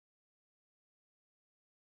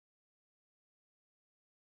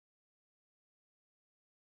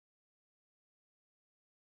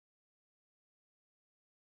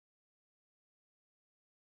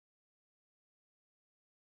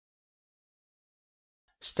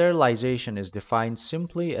Sterilization is defined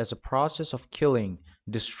simply as a process of killing,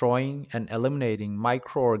 destroying, and eliminating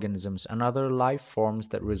microorganisms and other life forms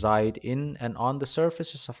that reside in and on the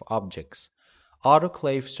surfaces of objects.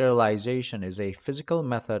 Autoclave sterilization is a physical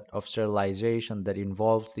method of sterilization that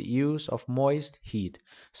involves the use of moist heat,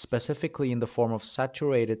 specifically in the form of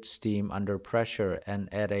saturated steam under pressure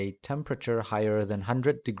and at a temperature higher than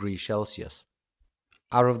 100 degrees Celsius.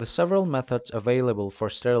 Out of the several methods available for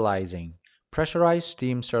sterilizing, pressurized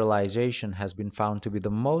steam sterilization has been found to be the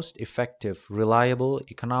most effective, reliable,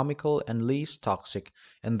 economical, and least toxic,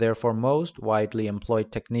 and therefore most widely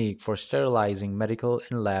employed technique for sterilizing medical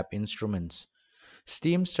and lab instruments.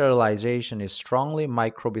 Steam sterilization is strongly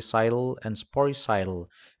microbicidal and sporicidal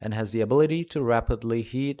and has the ability to rapidly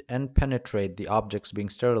heat and penetrate the objects being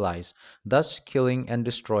sterilized, thus killing and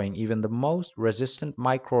destroying even the most resistant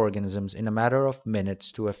microorganisms in a matter of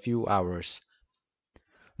minutes to a few hours.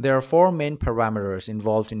 There are four main parameters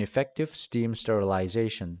involved in effective steam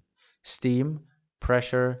sterilization: steam,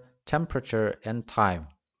 pressure, temperature, and time.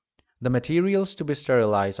 The materials to be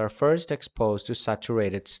sterilized are first exposed to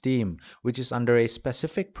saturated steam, which is under a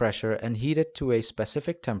specific pressure and heated to a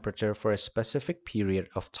specific temperature for a specific period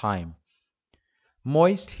of time.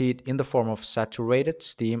 Moist heat in the form of saturated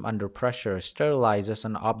steam under pressure sterilizes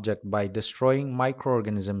an object by destroying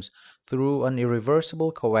microorganisms through an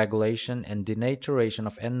irreversible coagulation and denaturation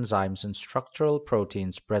of enzymes and structural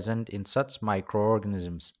proteins present in such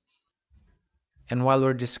microorganisms. And while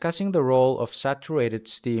we're discussing the role of saturated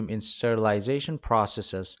steam in sterilization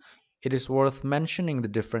processes, it is worth mentioning the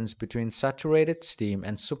difference between saturated steam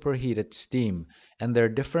and superheated steam and their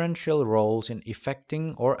differential roles in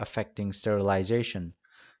effecting or affecting sterilization.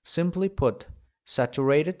 Simply put,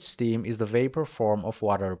 saturated steam is the vapor form of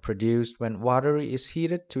water produced when water is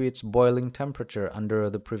heated to its boiling temperature under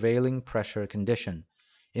the prevailing pressure condition.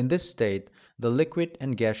 In this state, the liquid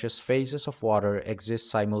and gaseous phases of water exist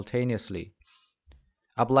simultaneously.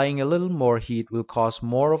 Applying a little more heat will cause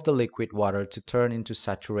more of the liquid water to turn into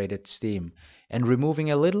saturated steam, and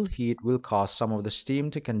removing a little heat will cause some of the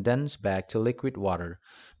steam to condense back to liquid water.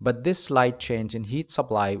 But this slight change in heat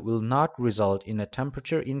supply will not result in a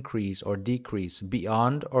temperature increase or decrease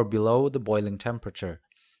beyond or below the boiling temperature.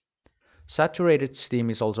 Saturated steam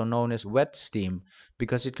is also known as wet steam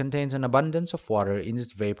because it contains an abundance of water in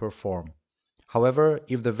its vapor form. However,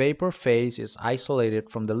 if the vapor phase is isolated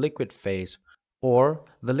from the liquid phase, or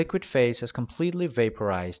the liquid phase has completely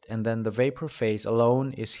vaporized and then the vapor phase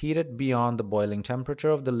alone is heated beyond the boiling temperature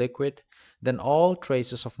of the liquid, then all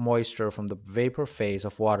traces of moisture from the vapor phase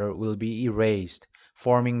of water will be erased,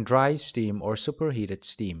 forming dry steam or superheated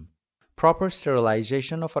steam. Proper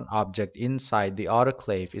sterilization of an object inside the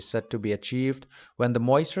autoclave is said to be achieved when the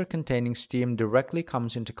moisture-containing steam directly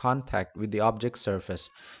comes into contact with the object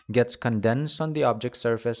surface, gets condensed on the object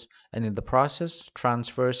surface, and in the process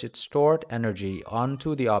transfers its stored energy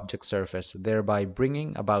onto the object surface, thereby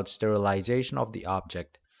bringing about sterilization of the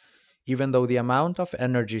object. Even though the amount of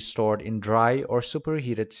energy stored in dry or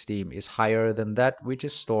superheated steam is higher than that which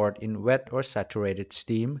is stored in wet or saturated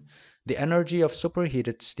steam, the energy of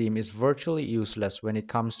superheated steam is virtually useless when it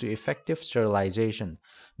comes to effective sterilization,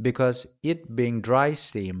 because it, being dry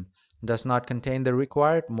steam, does not contain the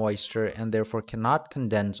required moisture and therefore cannot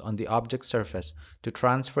condense on the object surface to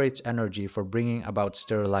transfer its energy for bringing about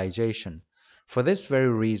sterilization. For this very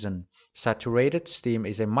reason, saturated steam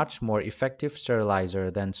is a much more effective sterilizer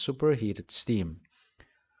than superheated steam.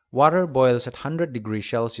 Water boils at 100 degrees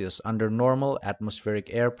Celsius under normal atmospheric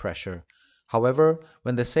air pressure. However,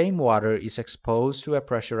 when the same water is exposed to a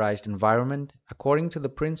pressurized environment, according to the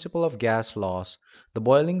principle of gas laws, the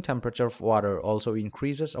boiling temperature of water also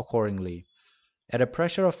increases accordingly. At a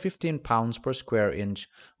pressure of 15 pounds per square inch,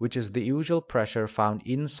 which is the usual pressure found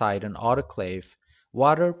inside an autoclave,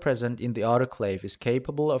 water present in the autoclave is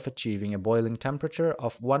capable of achieving a boiling temperature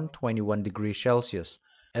of 121 degrees Celsius.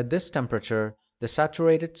 At this temperature, the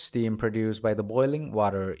saturated steam produced by the boiling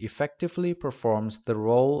water effectively performs the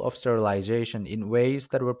role of sterilization in ways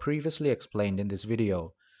that were previously explained in this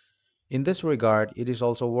video. In this regard, it is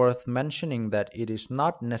also worth mentioning that it is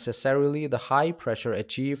not necessarily the high pressure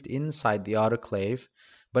achieved inside the autoclave,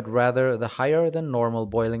 but rather the higher than normal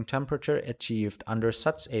boiling temperature achieved under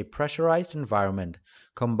such a pressurized environment,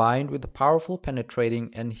 combined with the powerful penetrating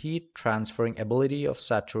and heat transferring ability of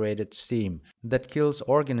saturated steam that kills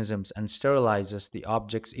organisms and sterilizes the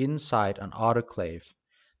objects inside an autoclave.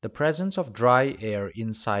 The presence of dry air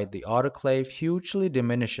inside the autoclave hugely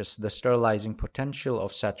diminishes the sterilizing potential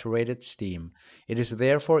of saturated steam. It is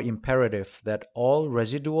therefore imperative that all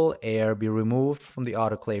residual air be removed from the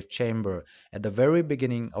autoclave chamber at the very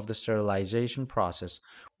beginning of the sterilization process.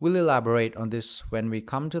 We'll elaborate on this when we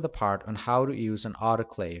come to the part on how to use an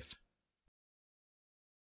autoclave.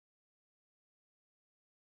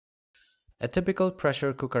 A typical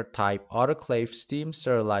pressure cooker type autoclave steam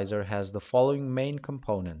sterilizer has the following main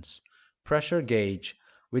components: pressure gauge,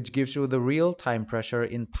 which gives you the real-time pressure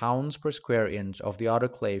in pounds per square inch of the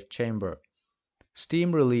autoclave chamber;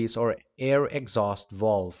 steam release or air exhaust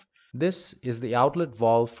valve. This is the outlet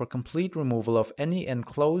valve for complete removal of any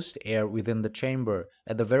enclosed air within the chamber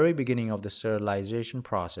at the very beginning of the sterilization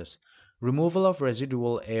process. Removal of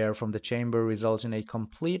residual air from the chamber results in a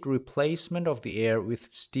complete replacement of the air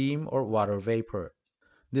with steam or water vapor.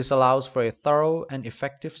 This allows for a thorough and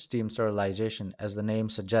effective steam sterilization, as the name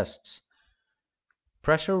suggests.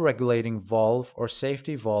 Pressure regulating valve or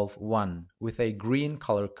safety valve 1 with a green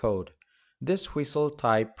color code. This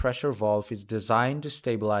whistle-type pressure valve is designed to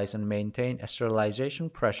stabilize and maintain a sterilization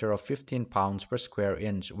pressure of 15 pounds per square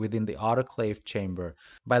inch within the autoclave chamber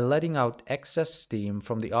by letting out excess steam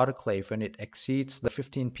from the autoclave when it exceeds the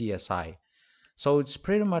 15 psi. So it's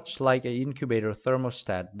pretty much like an incubator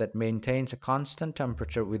thermostat that maintains a constant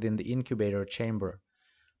temperature within the incubator chamber.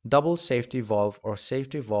 Double safety valve or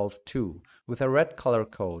safety valve 2 with a red color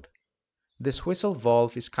code. This whistle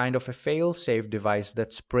valve is kind of a fail-safe device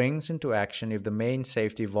that springs into action if the main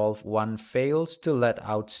safety valve 1 fails to let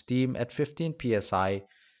out steam at 15 psi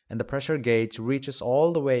and the pressure gauge reaches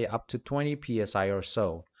all the way up to 20 psi or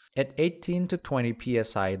so. At 18 to 20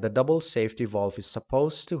 psi, the double safety valve is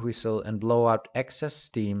supposed to whistle and blow out excess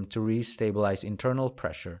steam to re-stabilize internal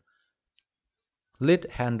pressure. Lid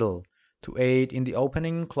handle to aid in the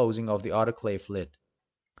opening and closing of the autoclave lid.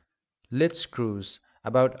 Lid screws.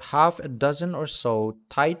 About half a dozen or so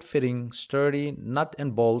tight-fitting, sturdy, nut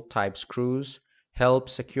and bolt type screws help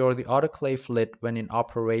secure the autoclave lid when in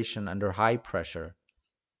operation under high pressure.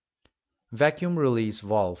 Vacuum release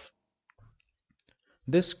valve.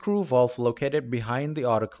 This screw valve located behind the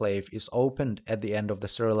autoclave is opened at the end of the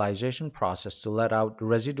sterilization process to let out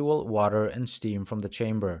residual water and steam from the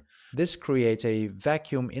chamber. This creates a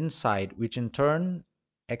vacuum inside, which in turn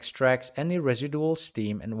extracts any residual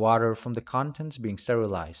steam and water from the contents being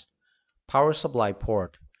sterilized. Power supply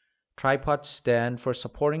port. Tripod stand for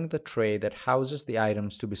supporting the tray that houses the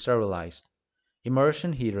items to be sterilized.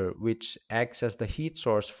 Immersion heater, which acts as the heat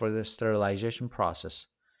source for the sterilization process.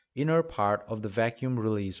 Inner part of the vacuum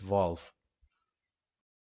release valve.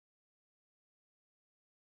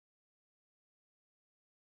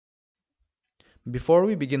 Before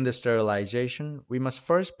we begin the sterilization, we must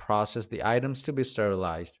first process the items to be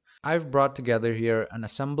sterilized. I've brought together here an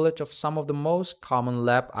assemblage of some of the most common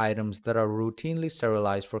lab items that are routinely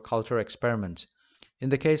sterilized for culture experiments. In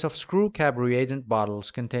the case of screw cap reagent bottles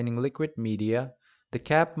containing liquid media, the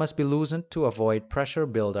cap must be loosened to avoid pressure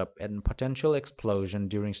buildup and potential explosion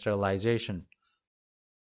during sterilization.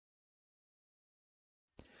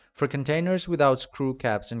 For containers without screw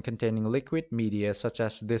caps and containing liquid media such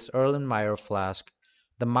as this Erlenmeyer flask,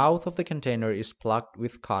 the mouth of the container is plugged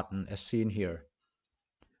with cotton as seen here.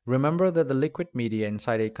 Remember that the liquid media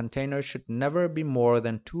inside a container should never be more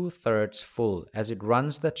than 2/3 full, as it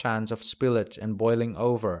runs the chance of spillage and boiling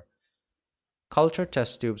over. Culture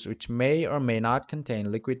test tubes which may or may not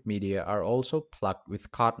contain liquid media are also plugged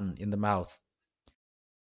with cotton in the mouth.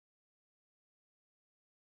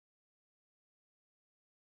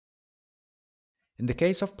 In the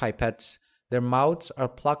case of pipettes, their mouths are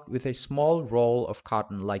plugged with a small roll of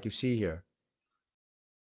cotton like you see here.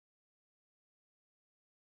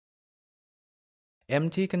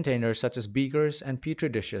 Empty containers such as beakers and petri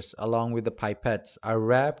dishes along with the pipettes are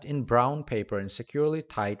wrapped in brown paper and securely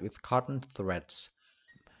tied with cotton threads.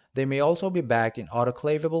 They may also be bagged in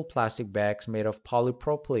autoclavable plastic bags made of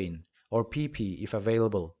polypropylene or PP if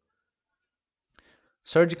available.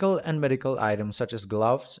 Surgical and medical items such as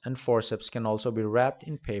gloves and forceps can also be wrapped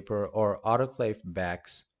in paper or autoclave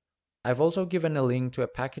bags. I've also given a link to a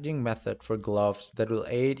packaging method for gloves that will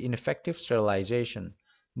aid in effective sterilization.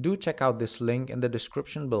 Do check out this link in the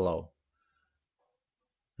description below.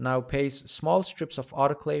 Now paste small strips of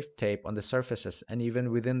autoclave tape on the surfaces and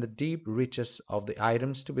even within the deep reaches of the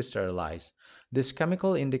items to be sterilized. This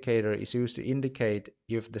chemical indicator is used to indicate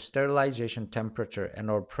if the sterilization temperature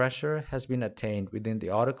and/or pressure has been attained within the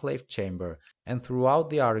autoclave chamber and throughout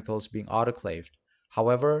the articles being autoclaved.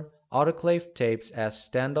 However, autoclave tapes as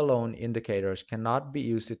standalone indicators cannot be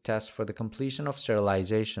used to test for the completion of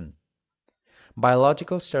sterilization.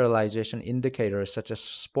 Biological sterilization indicators such as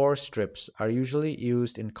spore strips are usually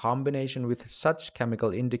used in combination with such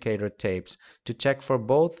chemical indicator tapes to check for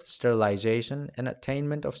both sterilization and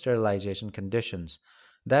attainment of sterilization conditions.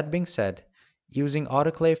 That being said, using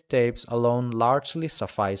autoclave tapes alone largely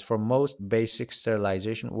suffice for most basic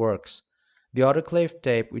sterilization works. The autoclave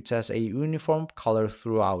tape, which has a uniform color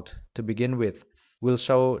throughout, to begin with, will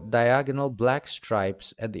show diagonal black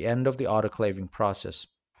stripes at the end of the autoclaving process,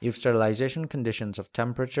 if sterilization conditions of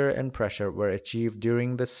temperature and pressure were achieved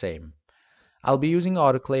during the same. I'll be using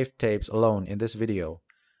autoclave tapes alone in this video.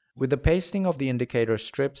 With the pasting of the indicator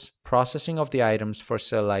strips, processing of the items for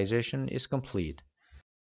sterilization is complete.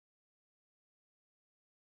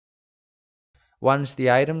 Once the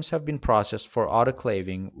items have been processed for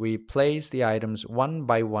autoclaving, we place the items one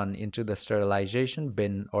by one into the sterilization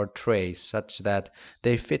bin or tray such that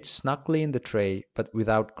they fit snugly in the tray but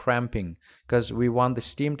without cramping, because we want the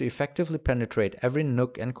steam to effectively penetrate every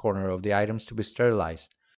nook and corner of the items to be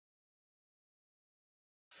sterilized.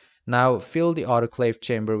 Now fill the autoclave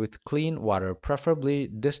chamber with clean water, preferably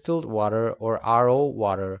distilled water or RO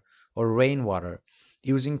water or rainwater.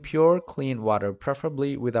 Using pure, clean water,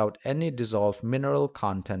 preferably without any dissolved mineral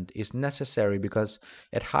content, is necessary because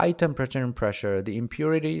at high temperature and pressure, the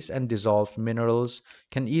impurities and dissolved minerals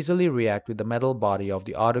can easily react with the metal body of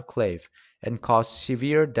the autoclave and cause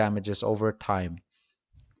severe damages over time.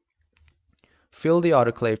 Fill the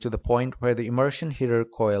autoclave to the point where the immersion heater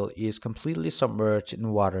coil is completely submerged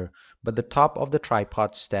in water, but the top of the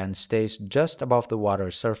tripod stand stays just above the water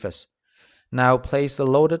surface. Now place the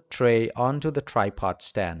loaded tray onto the tripod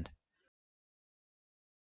stand.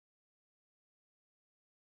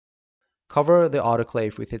 Cover the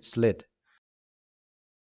autoclave with its lid.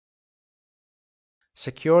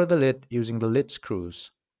 Secure the lid using the lid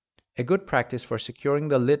screws. A good practice for securing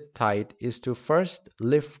the lid tight is to first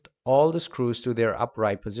lift all the screws to their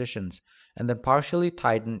upright positions and then partially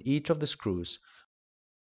tighten each of the screws.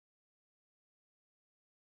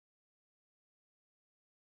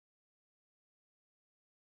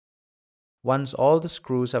 Once all the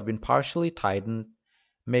screws have been partially tightened,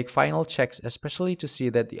 make final checks, especially to see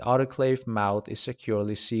that the autoclave mouth is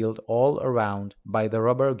securely sealed all around by the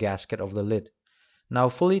rubber gasket of the lid. Now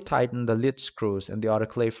fully tighten the lid screws and the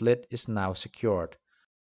autoclave lid is now secured.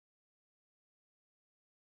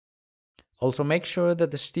 Also make sure that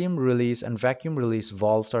the steam release and vacuum release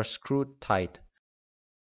valves are screwed tight.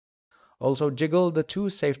 Also jiggle the two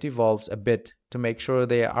safety valves a bit to make sure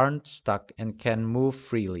they aren't stuck and can move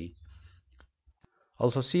freely.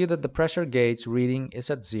 Also see that the pressure gauge reading is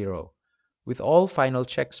at 0. With all final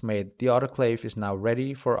checks made, the autoclave is now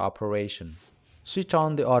ready for operation. Switch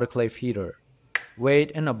on the autoclave heater.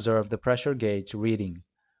 Wait and observe the pressure gauge reading.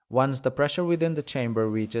 Once the pressure within the chamber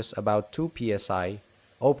reaches about 2 psi,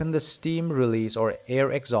 open the steam release or air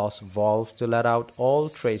exhaust valve to let out all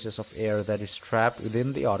traces of air that is trapped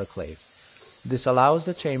within the autoclave. This allows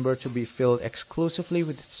the chamber to be filled exclusively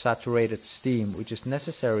with saturated steam, which is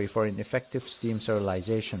necessary for an effective steam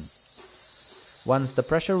sterilization. Once the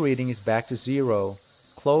pressure reading is back to 0,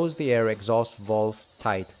 close the air exhaust valve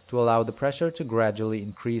tight to allow the pressure to gradually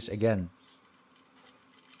increase again.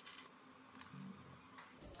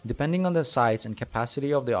 Depending on the size and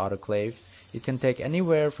capacity of the autoclave, it can take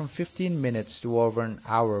anywhere from 15 minutes to over an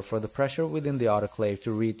hour for the pressure within the autoclave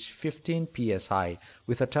to reach 15 psi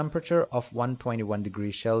with a temperature of 121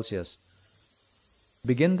 degrees Celsius.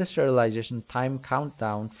 Begin the sterilization time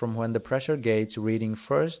countdown from when the pressure gauge reading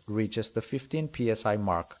first reaches the 15 psi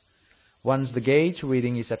mark. Once the gauge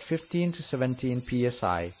reading is at 15 to 17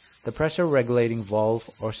 psi, the pressure regulating valve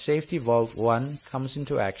or safety valve 1 comes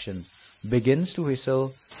into action, begins to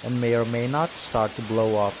whistle, and may or may not start to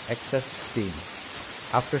blow off excess steam.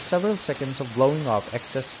 After several seconds of blowing off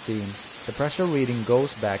excess steam, the pressure reading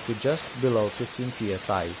goes back to just below 15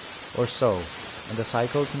 psi or so, and the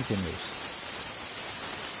cycle continues.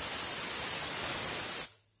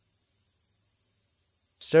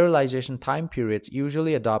 Sterilization time periods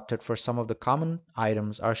usually adopted for some of the common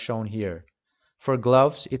items are shown here. For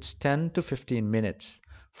gloves, it's 10 to 15 minutes.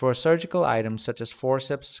 For surgical items such as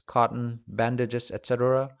forceps, cotton, bandages,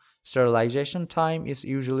 etc., sterilization time is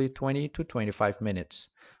usually 20 to 25 minutes.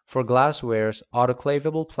 For glasswares,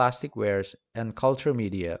 autoclavable plasticwares, and culture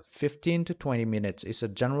media, 15 to 20 minutes is a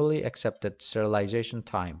generally accepted sterilization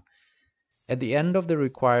time. At the end of the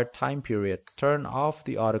required time period, turn off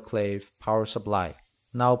the autoclave power supply.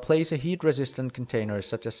 Now place a heat-resistant container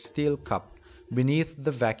such as steel cup beneath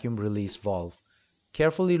the vacuum release valve.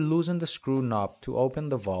 Carefully loosen the screw knob to open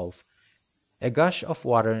the valve. A gush of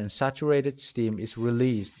water and saturated steam is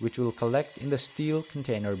released, which will collect in the steel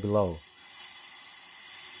container below.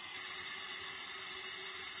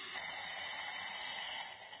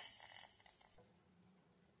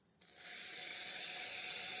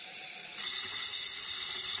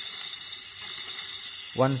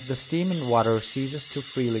 Once the steam and water ceases to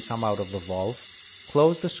freely come out of the valve,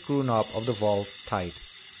 close the screw knob of the valve tight.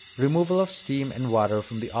 Removal of steam and water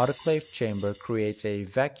from the autoclave chamber creates a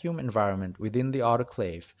vacuum environment within the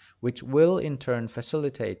autoclave, which will in turn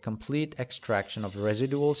facilitate complete extraction of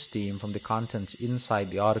residual steam from the contents inside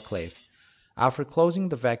the autoclave. After closing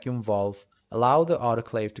the vacuum valve, allow the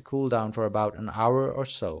autoclave to cool down for about an hour or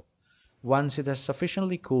so. Once it has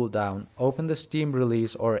sufficiently cooled down, open the steam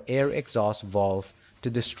release or air exhaust valve to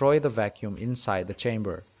destroy the vacuum inside the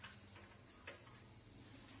chamber.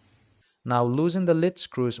 Now loosen the lid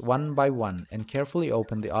screws one by one and carefully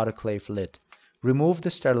open the autoclave lid. Remove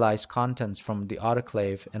the sterilized contents from the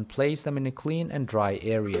autoclave and place them in a clean and dry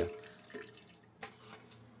area.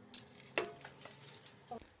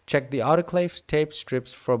 Check the autoclave tape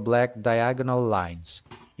strips for black diagonal lines.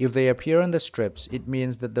 If they appear on the strips, it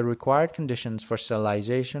means that the required conditions for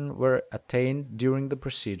sterilization were attained during the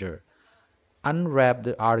procedure. Unwrap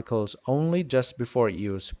the articles only just before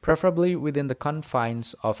use, preferably within the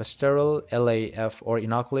confines of a sterile LAF or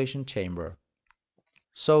inoculation chamber.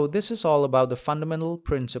 So this is all about the fundamental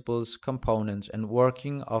principles, components, and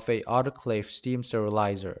working of a autoclave steam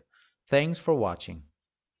sterilizer. Thanks for watching.